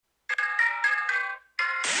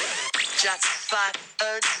Shots fired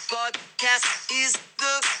podcast is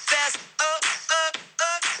the best.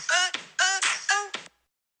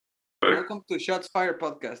 Welcome to Shots Fire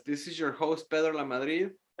Podcast. This is your host, Pedro La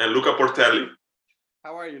Madrid. And Luca Portelli.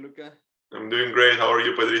 How are you, Luca? I'm doing great. How are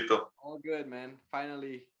you, Pedrito? All good, man.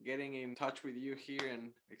 Finally getting in touch with you here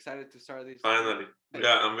and excited to start this. Finally.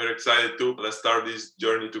 Yeah, I'm very excited too. Let's start this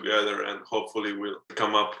journey together and hopefully we'll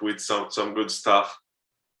come up with some good stuff.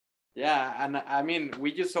 Yeah, and I mean,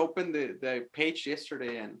 we just opened the page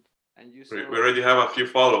yesterday and you saw... We already have a few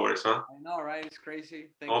followers, huh? I know, right? It's crazy.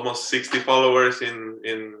 Almost 60 followers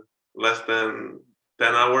in less than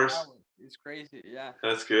 10 hours. It's crazy, yeah.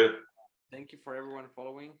 That's good. Thank you for everyone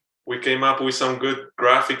following. We came up with some good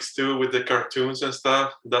graphics too with the cartoons and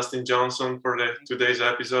stuff. Dustin Johnson for today's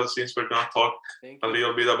episode, since we're going to talk a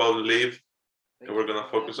little bit about LIV and we're going to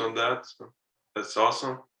focus on that. So that's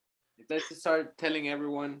awesome. Let's start telling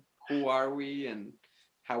everyone who are we and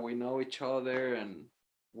how we know each other and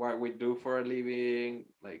what we do for a living,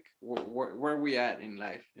 like where we at in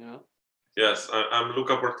life, you know? Yes, I'm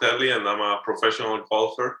Luca Portelli and I'm a professional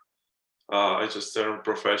golfer. I just turned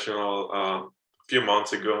professional a few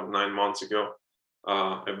months ago, 9 months ago.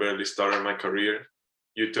 I barely started my career.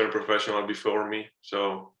 You turned professional before me,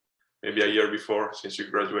 so maybe a year before, since you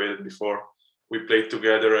graduated before. We played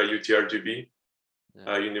together at UTRGV,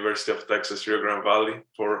 University of Texas, Rio Grande Valley,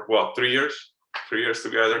 for 3 years? 3 years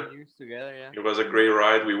together. 3 years together, yeah. It was a great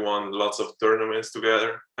ride. We won lots of tournaments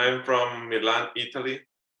together. I'm from Milan, Italy,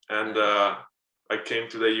 and I came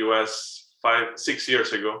to the US 6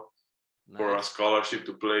 years ago. Nice. For a scholarship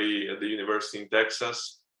to play at the university in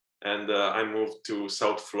Texas, and I moved to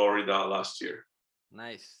South Florida last year.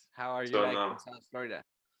 Nice. How are you in South Florida?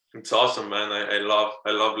 It's awesome, man. I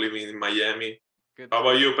love living in Miami. Good. How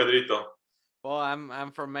about you, Pedrito? Well,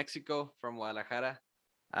 I'm from Mexico, from Guadalajara.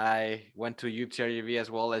 I went to UTRGV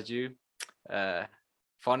as well as you.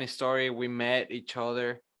 Funny story, we met each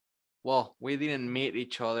other. Well, we didn't meet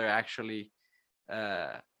each other actually,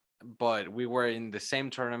 but we were in the same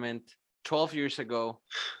tournament 12 years ago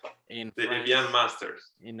in the France, Evian Masters.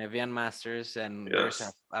 In Evian Masters, and yes.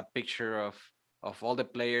 There's a picture of all the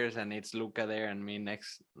players, and it's Luca there and me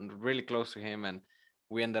next, really close to him, and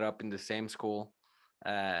we ended up in the same school.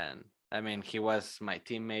 And I mean, he was my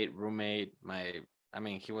teammate, roommate,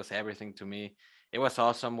 he was everything to me. It was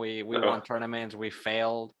awesome. We won tournaments, we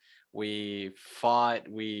failed, we fought,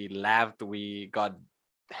 we laughed, we got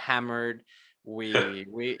hammered. We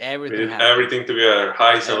everything together,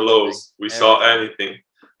 highs and lows. We saw anything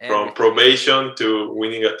from probation to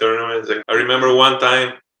winning a tournament. And I remember one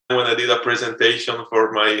time when I did a presentation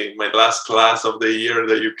for my last class of the year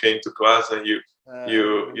that you came to class and you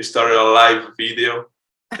started a live video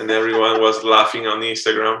and everyone was laughing on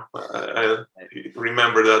Instagram. I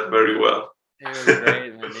remember that very well. It was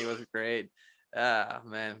great, man. It was great.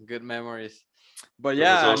 Man, good memories. But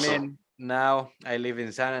yeah, awesome. Now I live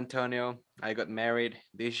in San Antonio. I got married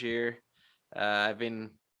this year. I've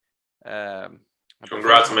been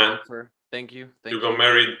congrats, man. Thank you. You got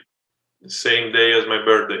married the same day as my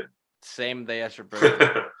birthday. Same day as your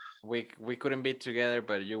birthday. we couldn't be together,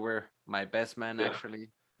 but you were my best man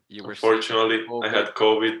actually. You were Unfortunately, I had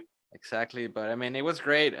COVID. Exactly, but it was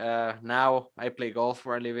great. Now I play golf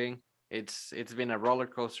for a living. It's been a roller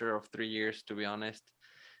coaster of 3 years, to be honest.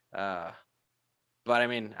 But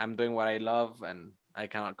I'm doing what I love and I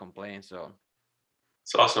cannot complain. So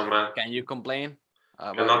it's awesome, man. Can you complain?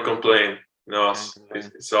 Cannot complain. No,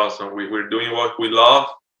 it's awesome. We're doing what we love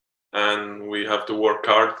and we have to work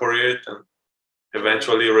hard for it. And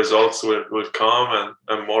eventually results will come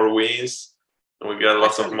and more wins and we get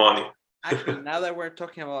lots of money. Actually, now that we're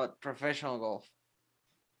talking about professional golf,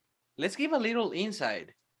 let's give a little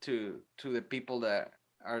insight to the people that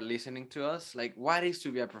are listening to us, like what is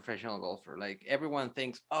to be a professional golfer. Like everyone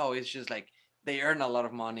thinks, it's just like they earn a lot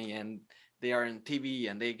of money and they are in TV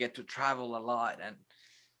and they get to travel a lot, and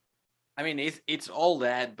it's all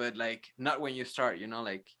that, but like not when you start,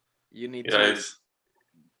 like you need to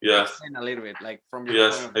explain a little bit, like from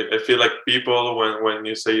your point of view. I feel like people when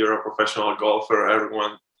you say you're a professional golfer,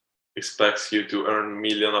 everyone expects you to earn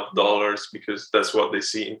millions of dollars because that's what they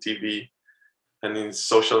see in TV and in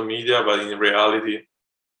social media, but in reality,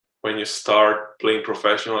 when you start playing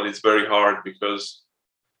professional, it's very hard because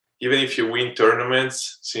even if you win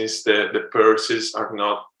tournaments, since the purses are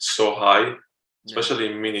not so high,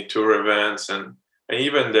 especially in mini tour events and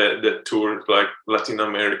even the tour like Latin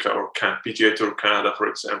America or PGA Tour Canada, for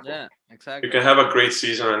example. Yeah, exactly. You can have a great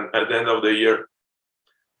season and at the end of the year,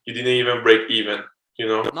 you didn't even break even,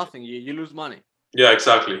 Nothing, you lose money. Yeah,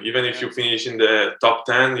 exactly. Even if you finish in the top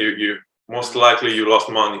 10, you most likely you lost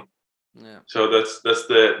money. Yeah, So that's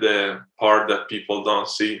the part that people don't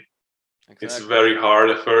see. It's exactly. very hard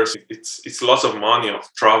at first. It's lots of money of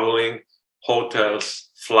traveling, hotels,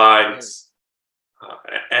 Yes. flights,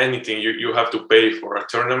 anything you have to pay for a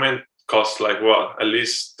tournament. Costs like what, at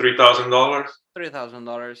least $3,000,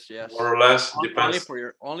 $3,000, yes. more or less. Only Depends.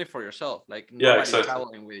 for yourself, like Yeah, nobody exactly.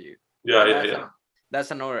 traveling with you. Yeah, And yeah, yeah,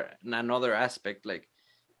 that's another aspect. Like,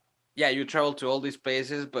 yeah, you travel to all these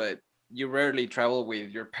places, but you rarely travel with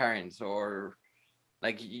your parents, or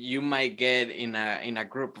like you might get in a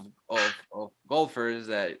group of golfers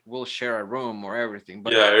that will share a room or everything.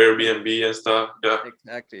 But yeah. Airbnb and stuff. Yeah,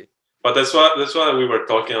 exactly. but that's what we were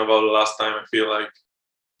talking about last time. I feel like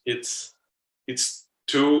it's it's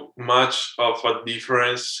too much of a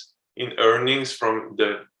difference in earnings from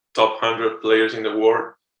the top 100 players in the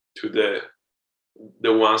world to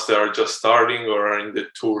the ones that are just starting or are in the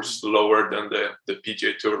tours Mhm. lower than the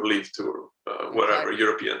PGA Tour, LIV Tour, whatever, Exactly.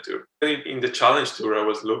 European Tour. In the Challenge Tour, I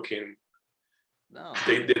was looking, No.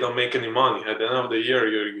 they don't make any money. At the end of the year,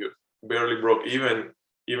 you barely broke even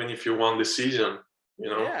if you won the season, you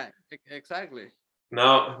know. Yeah, exactly.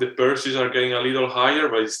 Now the purses are getting a little higher,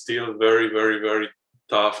 but it's still very, very, very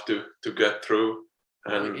tough to get through.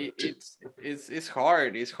 No, And it's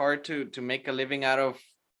hard. It's hard to make a living out of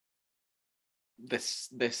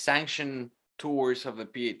the sanction tours of the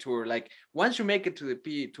PA Tour. Like once you make it to the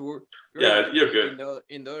PA Tour, you're yeah, you're good.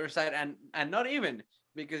 in the other side, and not even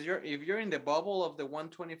because if you're in the bubble of the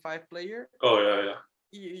 125 player, Oh yeah,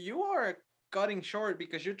 yeah, you are cutting short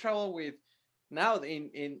because you travel with now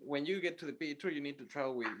in when you get to the PA Tour, you need to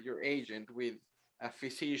travel with your agent, with a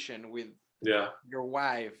physician, with yeah. your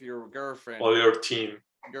wife, your girlfriend, All your team,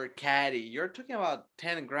 your caddy. You're talking about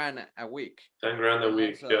 10 grand a week, 10 grand a you know.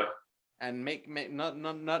 week. So Yeah, and make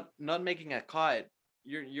not making a cut,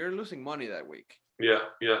 you're losing money that week. yeah,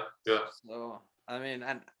 yeah, yeah, So I mean,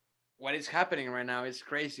 and what is happening right now is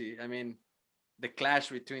crazy. I mean, the clash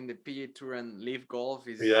between the PA Tour and LIV Golf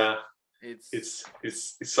is yeah. it's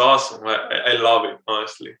It's awesome. I love it,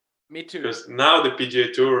 honestly, me too. because now the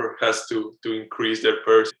PGA Tour has to increase their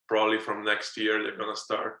purse. Probably from next year they're gonna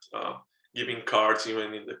start giving cards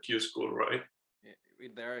even in the Q school, right?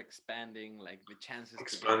 They're expanding like the chances to get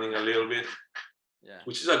Expanding a money. little bit, Yeah,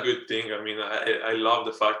 which is a good thing. I mean, I love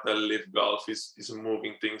the fact that LIV Golf is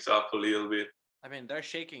moving things up a little bit. I mean they're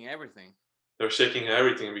shaking everything. They're shaking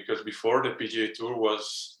everything because before the PGA Tour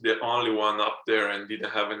was the only one up there and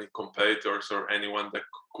didn't have any competitors or anyone that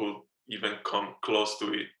could even come close to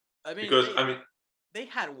it. I mean Because I mean, they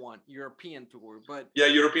had one European tour, but yeah,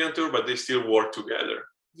 European Tour, but they still work together.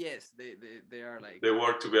 yes, they are like, They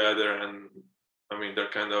work together, and I mean,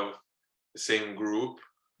 they're kind of the same group.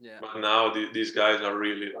 yeah. But now these guys are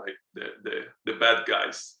really like the bad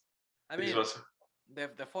guys. I This mean, was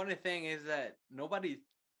the funny thing is that nobody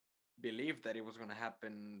believed that it was gonna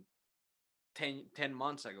happen 10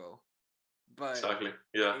 months ago, but exactly,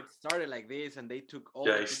 yeah, it started like this, and they took all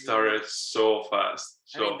yeah. the It players. started so fast,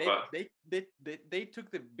 I mean, so fast. they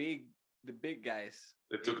took the big guys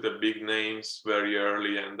They took in, the big names very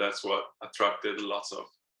early, and that's what attracted lots of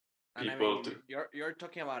and I people mean, to. you're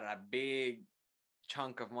talking about a big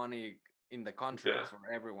chunk of money in the Yeah, contracts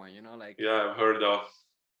for everyone, you know, like, yeah. I've heard of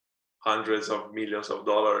hundreds of millions of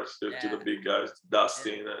dollars to the yeah, big guys, yeah.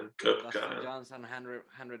 Dustin and Dustin Koepka. Johnson,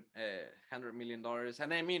 $100 million,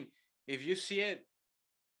 and I mean, if you see it,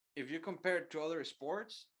 if you compare it to other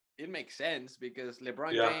sports, it makes sense because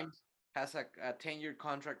LeBron Yeah, James has a 10-year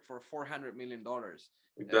contract for $400 million.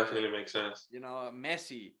 it Uh, definitely makes sense. you know,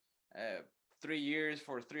 Messi, 3 years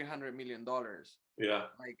for $300 million. Yeah,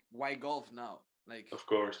 Like, why golf now? Like, of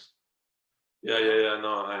course. you Yeah, yeah, know, yeah.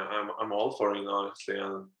 No, I'm all for it, honestly,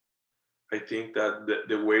 and I think that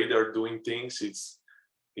the way they're doing things,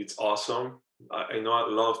 it's awesome. I know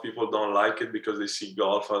a lot of people don't like it because they see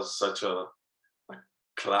golf as such a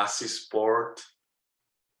classy sport.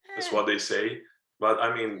 That's eh, what they say. But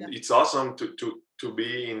I mean, yeah. it's awesome to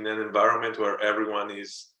be in an environment where everyone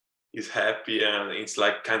is happy and it's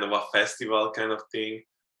like kind of a festival kind of thing.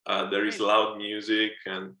 I There is mean, loud music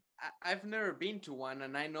and I've never been to one,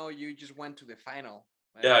 and I know you just went to the final.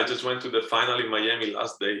 yeah, I Uh, just went to the final in Miami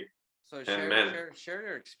last day so and man, share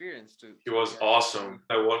your experience it to was the actual awesome. game.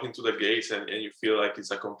 I walk into the gates and you feel like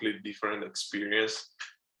it's a complete different experience.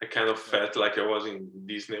 I kind of Yeah. felt like I was in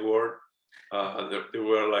Disney World. There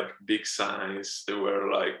were like big signs. There were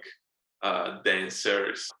like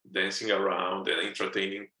dancers dancing around and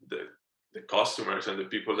entertaining the customers and the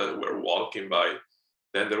people that were walking by.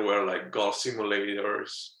 Then there were like golf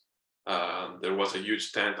simulators. There was a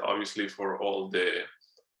huge tent, obviously, for all the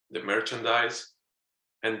merchandise.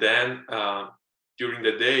 And then during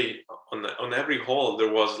the day on every hole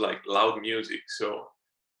there was like loud music. So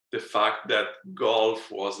the fact that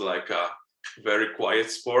golf was like a very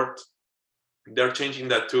quiet sport, they're changing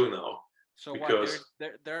that too now. So what? Because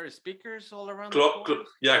There are speakers all around the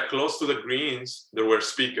course? close to the greens there were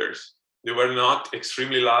speakers. They were not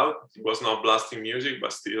extremely loud. It was not blasting music,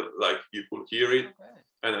 but still like you could hear it. Okay.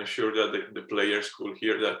 And I'm sure that the players could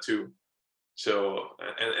hear that too. So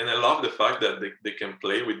and I love the fact that they can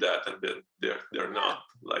play with that, and then they're not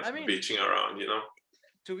like I mean, bitching around, you know.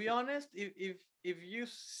 to be honest, if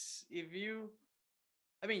you,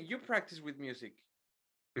 I mean, you practice with music.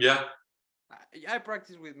 Yeah, I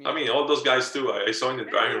practice with I music. mean all those guys too. I saw in the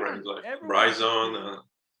driving range like Bryson and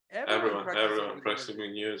everyone practicing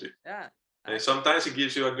with music. Yeah. And sometimes it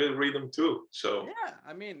gives you a good rhythm too. So yeah,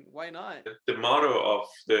 I mean, why not? the motto of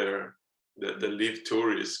the LIV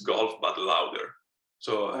Tour is golf but louder.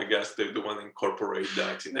 So I guess they want to incorporate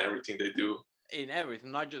that in everything they do. In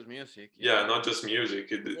everything, not just music. Yeah, not just music.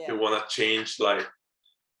 They want to change like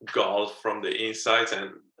golf from the insides, and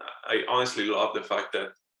I honestly love the fact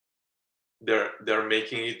that they're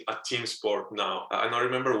making it a team sport now. I don't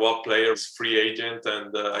remember what player is free agent,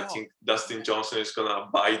 and I think Dustin Johnson is gonna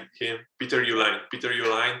buy him. Peter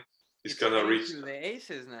Uline is gonna reach to the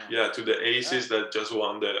Aces now. Yeah, to the Aces that just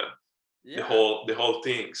won the whole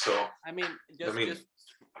thing. So I mean, just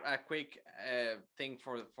a quick thing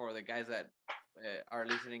for the guys that are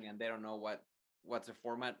listening and they don't know what's the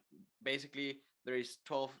format. Basically, there is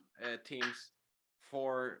 12 teams,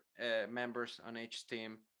 4 members on each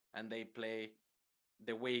team, and they play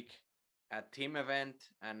the week a team event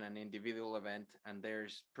and an individual event, and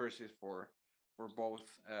there's purses for both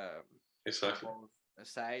exactly both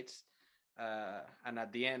sides. And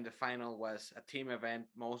at the end, the final was a team event,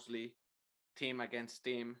 mostly team against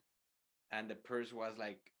team, and the purse was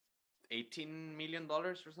like $18 million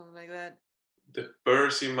or something like that. The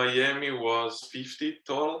purse in Miami was 50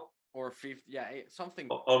 total. Or 50, yeah, something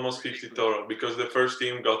almost 50 total, because the first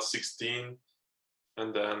team got 16,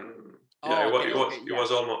 and then it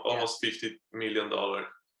was almost $50 million.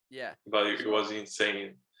 Yeah, but it was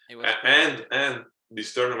insane. It was and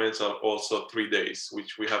these tournaments are also 3 days,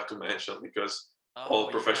 which we have to mention because all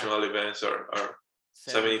professional events are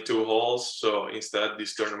 72 holes. So instead,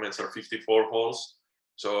 these tournaments are 54 holes,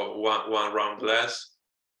 so one round less,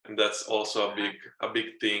 and that's also a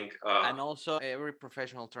big thing. And also, every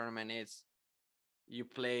professional tournament is you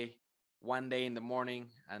play one day in the morning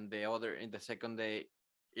and the other in the second day.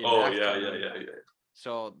 Yeah.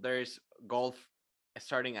 So there's golf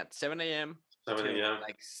starting at 7 a.m. 7 a.m.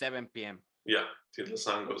 like 7 p.m. Yeah, till the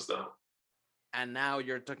sun goes down. And now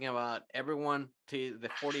you're talking about everyone, the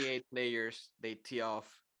 48 players, they tee off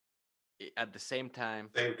at the same time.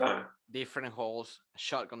 Different holes,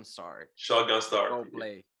 shotgun start. Go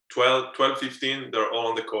play. 12, 15, they're all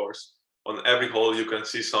on the course. On every hole, you can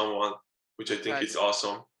see someone, which I think is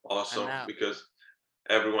awesome. Because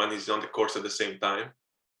everyone is on the course at the same time.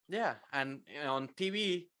 Yeah, and on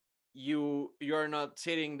TV, you're not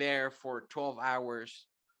sitting there for 12 hours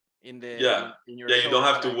in your you don't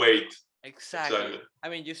have to wait. Exactly. I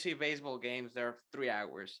mean, you see baseball games, they're 3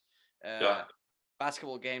 hours.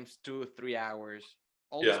 Basketball games 2-3 hours.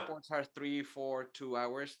 All the sports are 3, 4, 2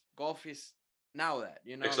 hours. Golf is now that,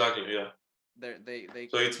 exactly. They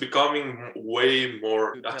so it's becoming way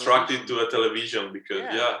more attractive to a television because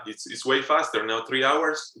it's way faster now. 3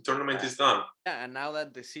 hours, the tournament is done. Yeah, and now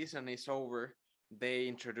that the season is over, they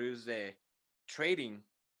introduce the trading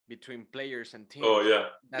between players and teams.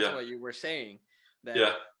 That's what you were saying.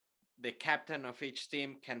 That the captain of each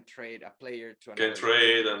team can trade a player to another. Can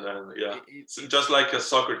trade, and then it's just like a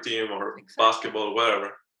soccer team or basketball,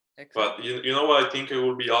 whatever. But you know what I think it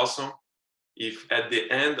would be awesome? If at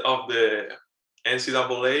the end of the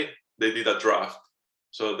NCAA, they did a draft.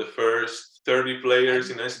 So the first 30 players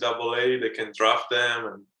in NCAA, they can draft them.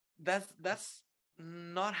 And that's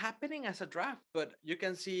not happening as a draft, but you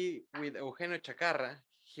can see with Eugenio Chacarra,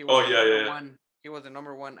 he was the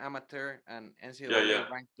number 1 amateur and NCAA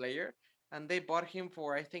ranked player, and they bought him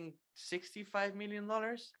for, I think, $65 million.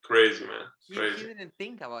 Crazy, man. Crazy. He didn't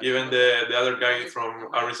think about Even it. the other guy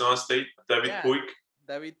from Arizona State, David Puig.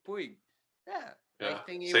 David Puig. I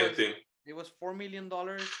think same thing. It was $4 million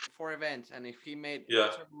for events, and if he made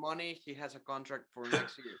money, he has a contract for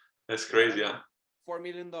next year. That's crazy, $4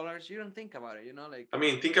 million, you don't think about it, I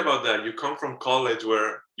mean, think about that. You come from college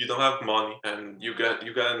where you don't have money, and you got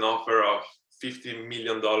an offer of $50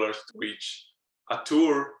 million to reach a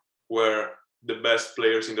tour where the best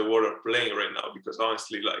players in the world are playing right now. Because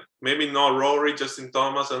honestly, like maybe not Rory, Justin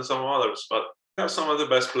Thomas, and some others, but have some of the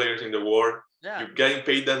best players in the world. Yeah, You're getting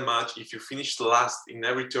paid that much. If you finish last in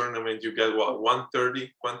every tournament, you get what,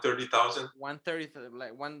 130,000? 130,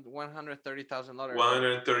 like $130,000.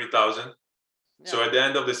 130,000. Yeah. So at the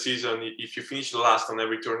end of the season, if you finish last on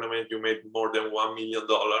every tournament, you made more than $1 million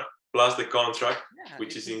plus the contract, Yeah,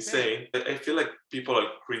 which it's is insane. I feel like people are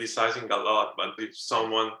criticizing a lot, but if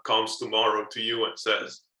someone comes tomorrow to you and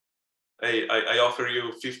says, hey, I offer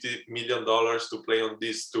you $50 million to play on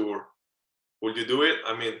this tour, would you do it?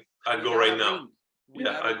 I mean, I'd go right now.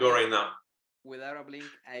 Yeah, I'd go right now. Without a blink,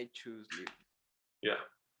 I choose LIV. Yeah,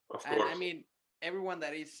 of And course. I mean, everyone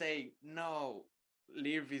that is saying, no,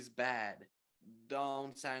 LIV is bad,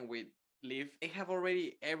 don't sign with LIV, they have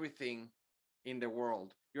already everything in the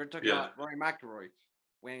world. You're talking about Rory McIlroy.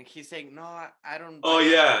 When he's saying, no, I don't buy Oh,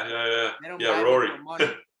 it. yeah. I don't Yeah, buy Rory. it for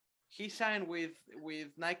money. He signed with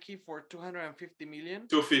Nike for 250 million.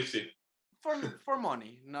 250. For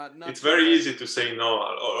money, not. It's very easy to say no,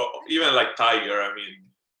 or even like Tiger. I mean,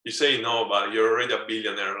 you say no, but you're already a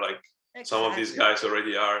billionaire, like some of these guys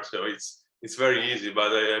already are. So it's very easy.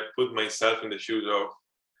 But I put myself in the shoes of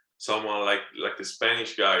someone like the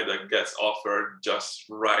Spanish guy that gets offered just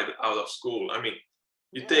right out of school. I mean,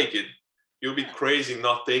 you take it. You'll be crazy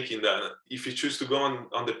not taking that. If you choose to go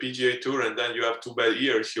on the PGA Tour and then you have 2 bad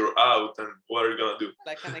years, you're out. And what are you gonna do?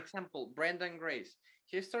 Like an example, Brendan Grace.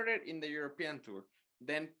 He started in the European Tour,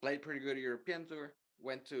 then played pretty good European Tour,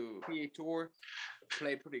 went to PGA Tour,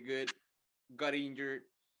 played pretty good, got injured,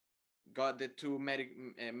 got the 2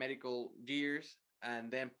 medical years,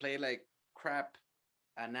 and then played like crap.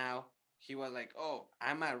 And now he was like, oh,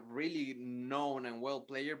 I'm a really known and well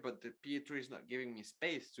player, but the PGA Tour is not giving me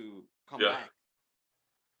space to come back.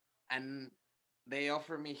 And they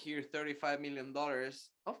offer me here $35 million.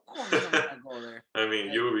 Of course I'm gonna go there. I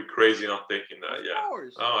mean, you would be crazy not taking that. Of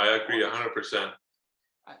course. Oh, I agree 100%.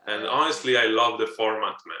 And honestly, I love the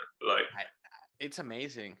format, man. Like, it's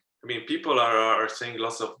amazing. I mean, people are saying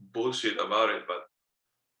lots of bullshit about it, but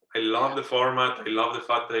I love the format. I love the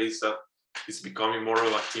fact that it's becoming more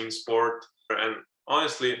of a team sport. And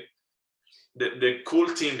honestly, the cool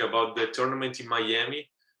thing about the tournament in Miami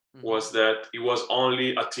was that it was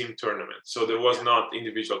only a team tournament. So there was not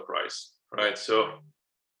individual prize, right? So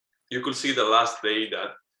you could see the last day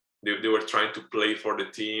that they were trying to play for the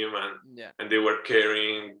team and they were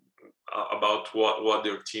caring about what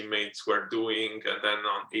their teammates were doing. And then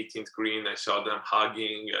on 18th green, I saw them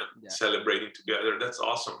hugging and celebrating together. That's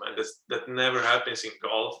awesome, man. That never happens in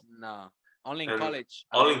golf. No, only in college.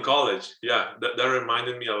 Only in college, yeah. That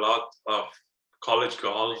reminded me a lot of college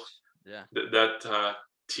golf. Yeah. That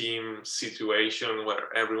team situation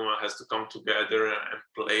where everyone has to come together and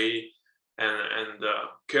play and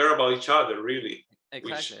care about each other, really.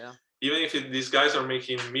 Exactly. Even if these guys are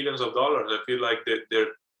making millions of dollars, I feel like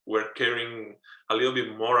we're caring a little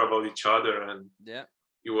bit more about each other, and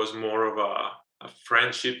it was more of a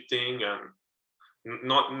friendship thing and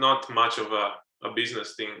not much of a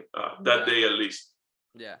business thing that day, at least.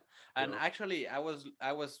 Yeah, and actually, I was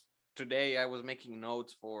today I was making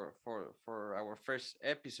notes for our first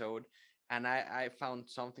episode, and I found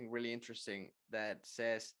something really interesting that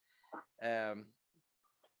says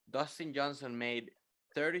Dustin Johnson made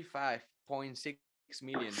 35.6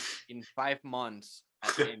 million in 5 months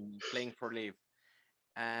in playing for LIV,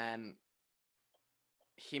 and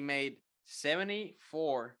he made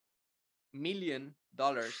 $74 million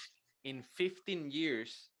in 15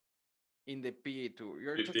 years in the PGA Tour.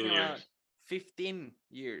 You're talking about 15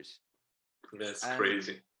 years. That's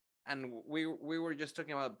crazy. And we were just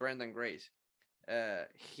talking about Brendan Grace.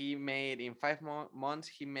 He made in 5 months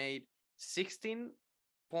he made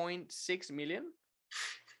 16.6 million,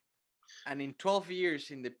 and in 12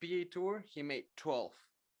 years in the PGA Tour he made 12.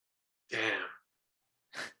 Damn.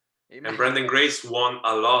 And Brendan Grace won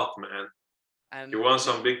a lot, man. And he won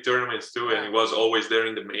some big tournaments too, and he was always there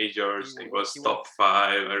in the majors. He was top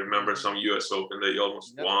 5. I remember some US Open that he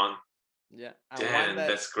almost won. Yeah. Damn,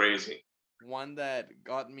 that's crazy. One that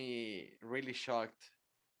got me really shocked,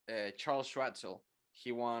 Charles Schwartzel.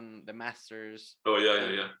 He won the Masters. Oh,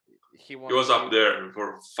 yeah. He was up there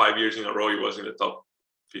for 5 years in a row. He was in the top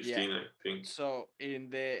 15, I think. So in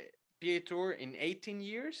the PGA Tour, in 18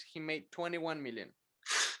 years, he made 21 million.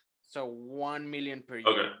 So 1 million per year.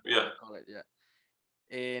 Okay, yeah.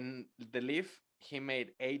 In the LIV, he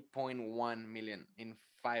made 8.1 million in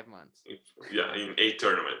 5 months. Yeah, in 8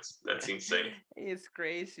 tournaments. That's insane. It's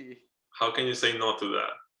crazy. How can you say no to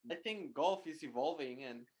that? I think golf is evolving,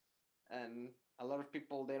 and a lot of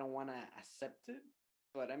people, they don't want to accept it.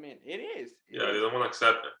 But I mean, it is. They don't want to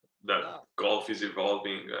accept that golf is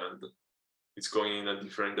evolving and it's going in a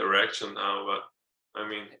different direction now. But I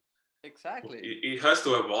mean, Exactly. It has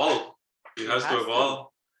to evolve. It has to has evolve.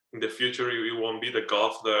 In the future, it won't be the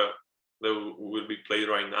golf that will be played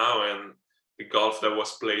right now, and the golf that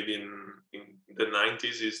was played in the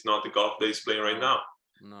 90s is not the golf that is playing right No, now.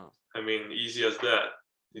 no. I mean, easy as that.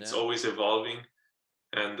 It's Yeah. always evolving,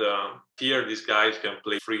 and here these guys can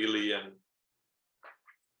play freely and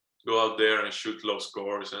go out there and shoot low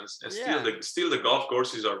scores, and Yeah. still the golf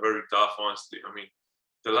courses are very tough. Honestly, I mean,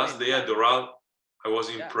 the I last mean, day at Doral, I was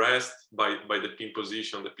yeah. impressed by the pin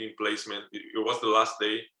position, the pin placement. It was the last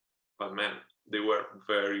day, but man, they were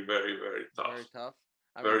very, very, very tough. Very tough.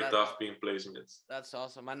 I mean, Very tough pin placements. that's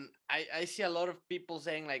awesome. And I see a lot of people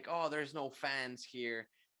saying like, oh, there's no fans here.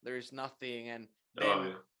 There's nothing. And then Oh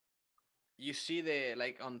yeah. you see the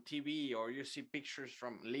like on TV or you see pictures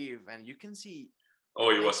from Live and you can see Oh,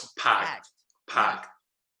 it was packed. Packed.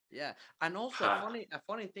 Yeah. And also Packed. a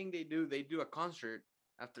funny thing they do a concert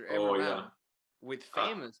after every Oh round yeah. with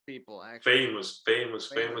famous people actually. Famous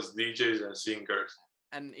DJs and singers.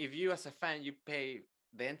 And if you as a fan you pay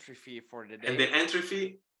the entry fee for the day. And the entry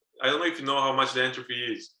fee, I don't know if you know how much the entry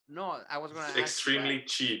fee is. No, I was gonna It's ask extremely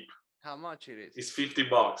cheap. how much it is. It's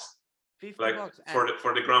 $50. 50 Like bucks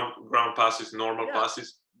for the ground passes, normal Yeah,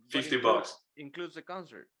 passes, but $50. includes the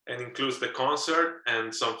concert. And includes the concert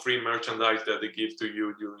and some free merchandise that they give to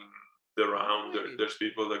you during the round. Really? There's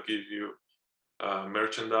people that give you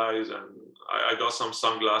merchandise, and I got some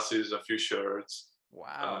sunglasses, a few shirts,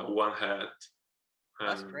 Wow. one hat,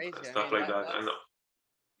 That's and crazy. stuff like that. And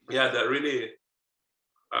yeah, that really,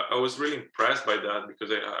 I was really impressed by that,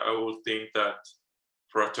 because I would think that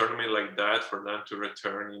for a tournament like that, for them to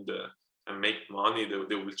return and make money,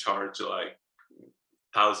 they will charge like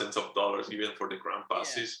thousands of dollars even for the ground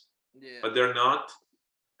passes. Yeah. But they're not,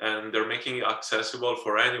 and they're making it accessible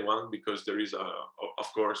for anyone, because there is of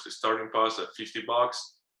course the starting pass at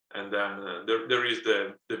 $50, and then there is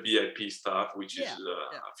the VIP stuff, which is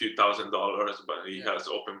a few $1,000s, but he has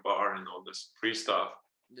open bar and all this free stuff.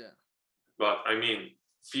 Yeah. But I mean,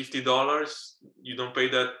 $50, you don't pay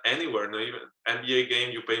that anywhere. Not even NBA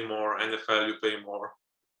game, you pay more. NFL, you pay more.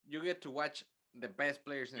 You get to watch the best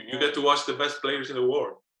players in the world. You get to watch the best players in the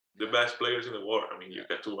world. The best players in the world. I mean, you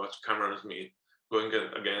get to watch Cameron Smith going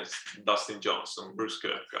against Dustin Johnson, Bruce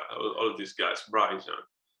Koepka, all these guys, Bryson.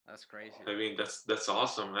 That's crazy. I mean, that's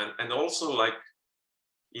awesome. And also, like,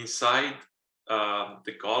 inside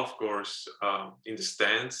the golf course, in the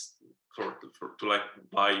stands to like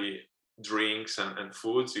buy drinks and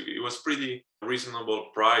foods, it was pretty reasonable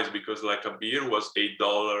price, because like a beer was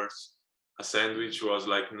 $8, a sandwich was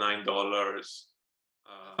like $9.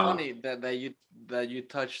 Funny that you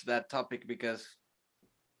touched that topic, because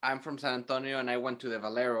I'm from San Antonio and I went to the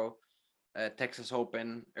Valero Texas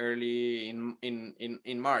Open early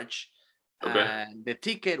in March. Okay. And the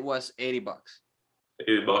ticket was $80.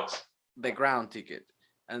 $80. The ground ticket.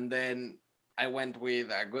 And then I went with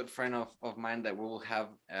a good friend of mine that we will have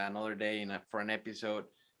another day for an episode.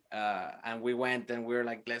 And we went and we were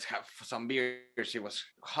like, let's have some beers. It was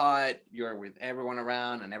hot. You're with everyone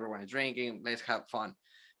around and everyone is drinking. Let's have fun.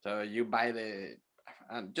 So you buy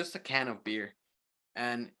just a can of beer.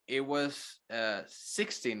 And it was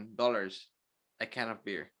 $16 a can of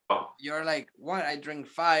beer. Oh. You're like, what? I drink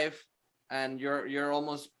 5, and you're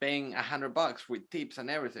almost paying $100 with tips and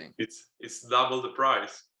everything. It's double the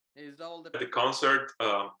price. It's double the. At the concert,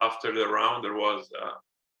 after the round, there was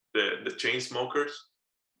the chain smokers.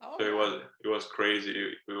 Oh, so it was crazy.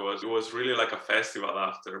 It was really like a festival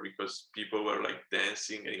after, because people were like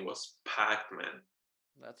dancing and it was packed, man.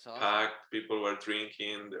 That's awesome. Packed. People were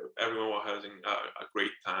drinking. Everyone was having a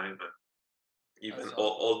great time, and even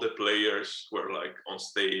all the players were like on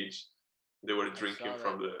stage. They were drinking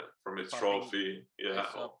from the trophy. Yeah,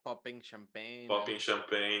 popping champagne. Popping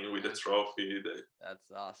champagne with the trophy.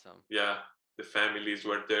 That's awesome. Yeah, the families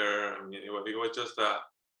were there. I mean, it was just a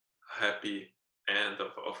happy end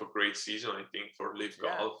of a great season, I think, for LIV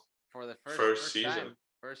Golf. For the first season.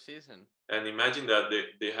 First season. And imagine that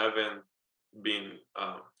they haven't been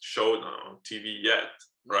shown on TV yet,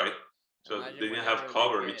 right? So Imagine they didn't have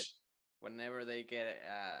coverage. Whenever they get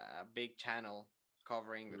a big channel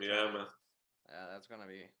covering the man. that's gonna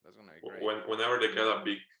be great. Whenever they get a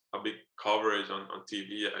big coverage on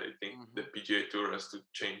TV, I think the PGA Tour has to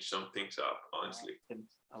change some things up, honestly.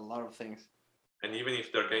 A lot of things. And even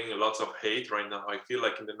if they're getting lots of hate right now, I feel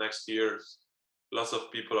like in the next years, lots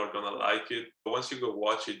of people are gonna like it. But once you go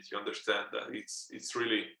watch it, you understand that it's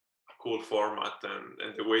really a cool format,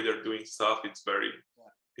 and the way they're doing stuff, it's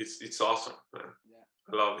it's awesome, man. Yeah.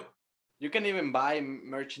 I love it. You can even buy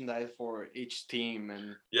merchandise for each team,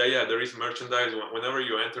 and there is merchandise. Whenever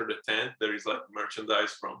you enter the tent, there is like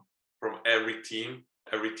merchandise from every team,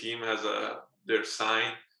 every team has their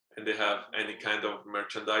sign, and they have any kind of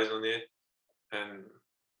merchandise on it, and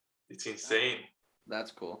it's insane.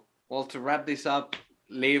 That's cool. Well, to wrap this up,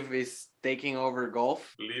 LIV is taking over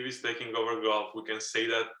golf. LIV is taking over golf. We can say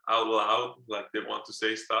that out loud, like they want to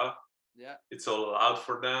say stuff. Yeah. It's all loud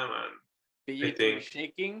for them, and PGA Tour is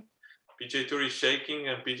shaking. PGA Tour is shaking,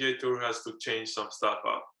 and PGA Tour has to change some stuff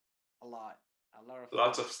up. A lot of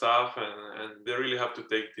lots of stuff, and they really have to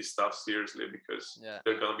take this stuff seriously, because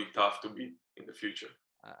they're gonna be tough to beat in the future.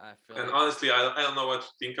 I feel. And honestly, I don't know what to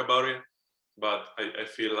think about it, but I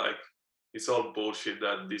feel like it's all bullshit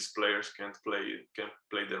that these players can't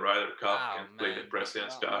play the Ryder Cup, can't play the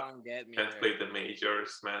President's Cup, can't play the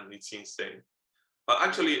majors. Man, it's insane. But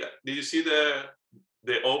actually, did you see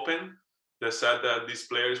the Open? They said that these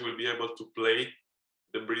players will be able to play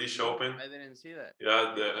the British Open. I didn't see that.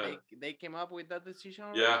 Yeah, they came up with that decision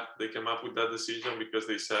already? Yeah, they came up with that decision because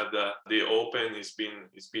they said that the Open it's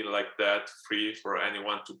been like that, free for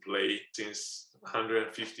anyone to play since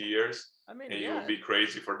 150 years. I mean, it would be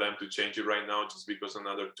crazy for them to change it right now just because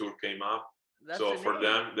another tour came up. So for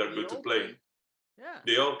them, they're good to play. Yeah,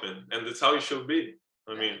 the Open, and that's how it should be.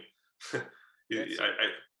 I mean,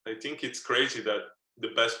 I think it's crazy that the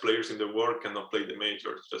best players in the world cannot play the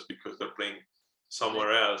majors just because they're playing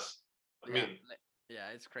somewhere else. I mean,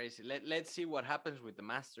 it's crazy. Let's see what happens with the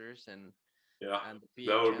Masters and and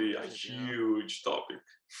that would be a huge topic.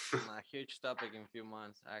 A huge topic in a few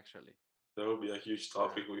months, actually. That would be a huge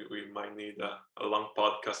topic. We might need a long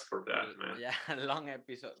podcast for that, man. Yeah, a long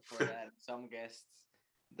episode for that. Some guests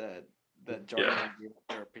that join and give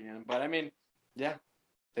their opinion. But I mean, the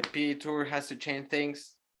PGA Tour has to change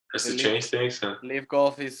things. And LIV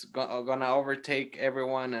Golf is gonna overtake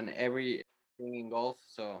everyone and everything in golf.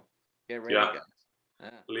 So get ready,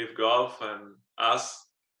 guys. LIV Golf and us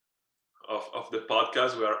of the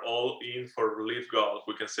podcast, we are all in for LIV Golf.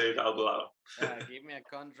 We can say it out loud. Give me a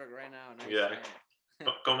contract right now.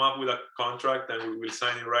 Come up with a contract and we will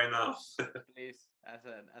sign it right now. Please, as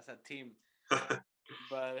a team.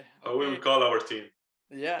 But how we will call our team?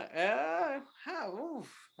 I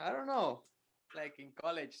don't know. Like in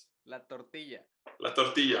college, La Tortilla.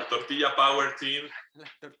 Tortilla power team.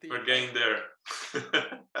 We're getting there.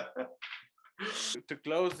 To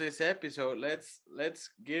close this episode, let's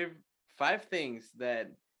give 5 things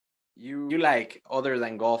that you like other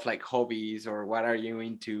than golf, like hobbies, or what are you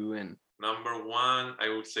into? And number 1, I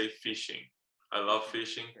would say fishing. I love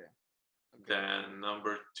fishing. Okay. Then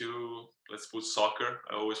number 2, let's put soccer.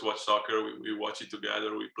 I always watch soccer. We watch it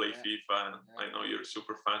together. We play FIFA, and I know you're a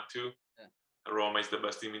super fan too. Roma is the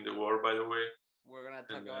best team in the world, by the way. We're gonna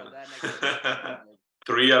talk about that next time.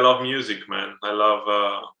 3, I love music, man. I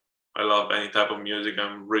love any type of music.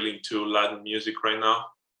 I'm really into Latin music right now.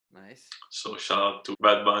 Nice. So shout out to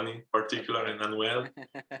Bad Bunny in particular and Anuel.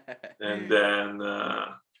 And then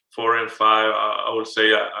 4 and 5, I would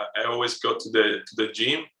say I always go to the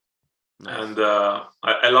gym. Nice. And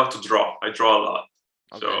I love to draw. I draw a lot.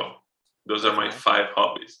 Okay. So those are my 5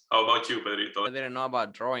 hobbies. How about you, Pedrito? I didn't know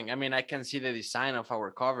about drawing. I mean, I can see the design of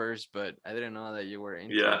our covers, but I didn't know that you were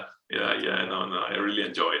into it. No, I really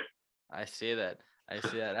enjoy it. I see that.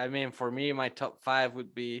 I mean, for me, my top 5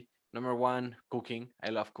 would be number 1, cooking. I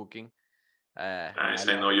love cooking. Nice.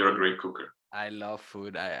 I know you're a great cooker. I love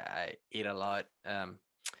food. I eat a lot.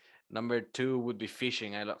 Number 2 would be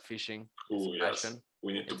fishing. I love fishing. Oh, yes.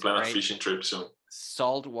 We need to plan a fishing trip soon.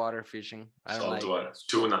 Saltwater fishing. Saltwater.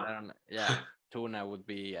 Tuna. Tuna would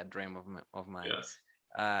be a dream of mine.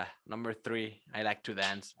 Yes. Number 3, I like to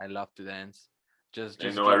dance. I love to dance. Just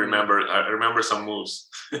I remember some moves.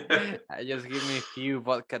 Just give me a few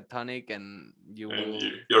vodka tonic and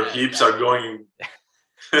your hips are going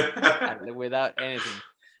without anything.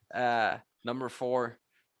 Number 4,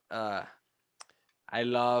 I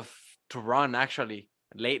love to run. Actually,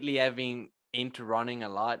 lately I've been into running a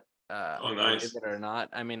lot. Nice. Believe it or not,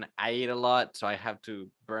 I mean, I eat a lot, so I have to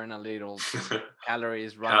burn a little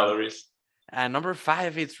calories running. And number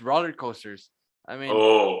 5, it's roller coasters. I mean,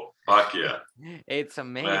 oh fuck yeah, it's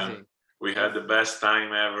amazing. Man, we had the best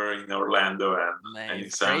time ever in Orlando and in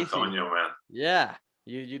San Antonio, man. Yeah,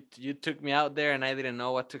 you took me out there and I didn't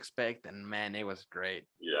know what to expect, and man, it was great.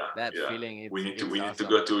 That feeling. We need to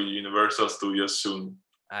go to Universal Studios soon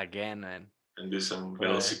again, man, and do some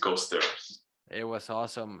velocicoasters. It was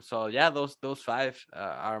awesome. So yeah, those 5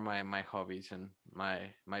 are my hobbies and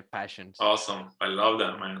my passions. Awesome. I love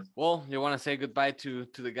that, man. Well, you want to say goodbye to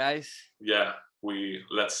the guys? Yeah,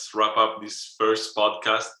 let's wrap up this first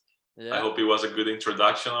podcast. I hope it was a good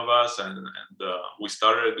introduction of us, and we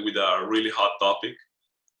started with a really hot topic.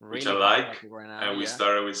 which Really I hot like. topic right now. And we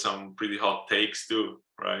started with some pretty hot takes too,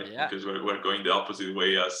 right? Yeah. Because we're going the opposite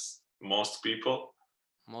way as most people,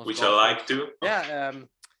 Most which golfers. I like too. Yeah.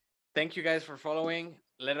 Thank you guys for following.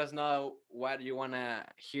 Let us know what you want to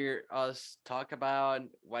hear us talk about.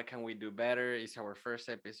 What can we do better? It's our first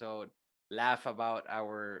episode. Laugh about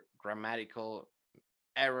our grammatical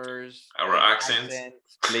errors, Our accents.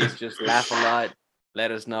 Please just laugh a lot.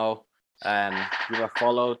 Let us know and give a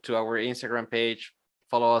follow to our Instagram page.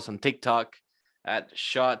 Follow us on TikTok at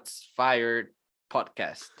Shots Fired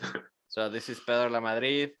Podcast. So this is Pedro La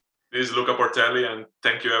Madrid. This is Luca Portelli, and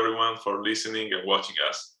thank you everyone for listening and watching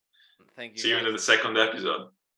us. Thank you. See you in the second episode.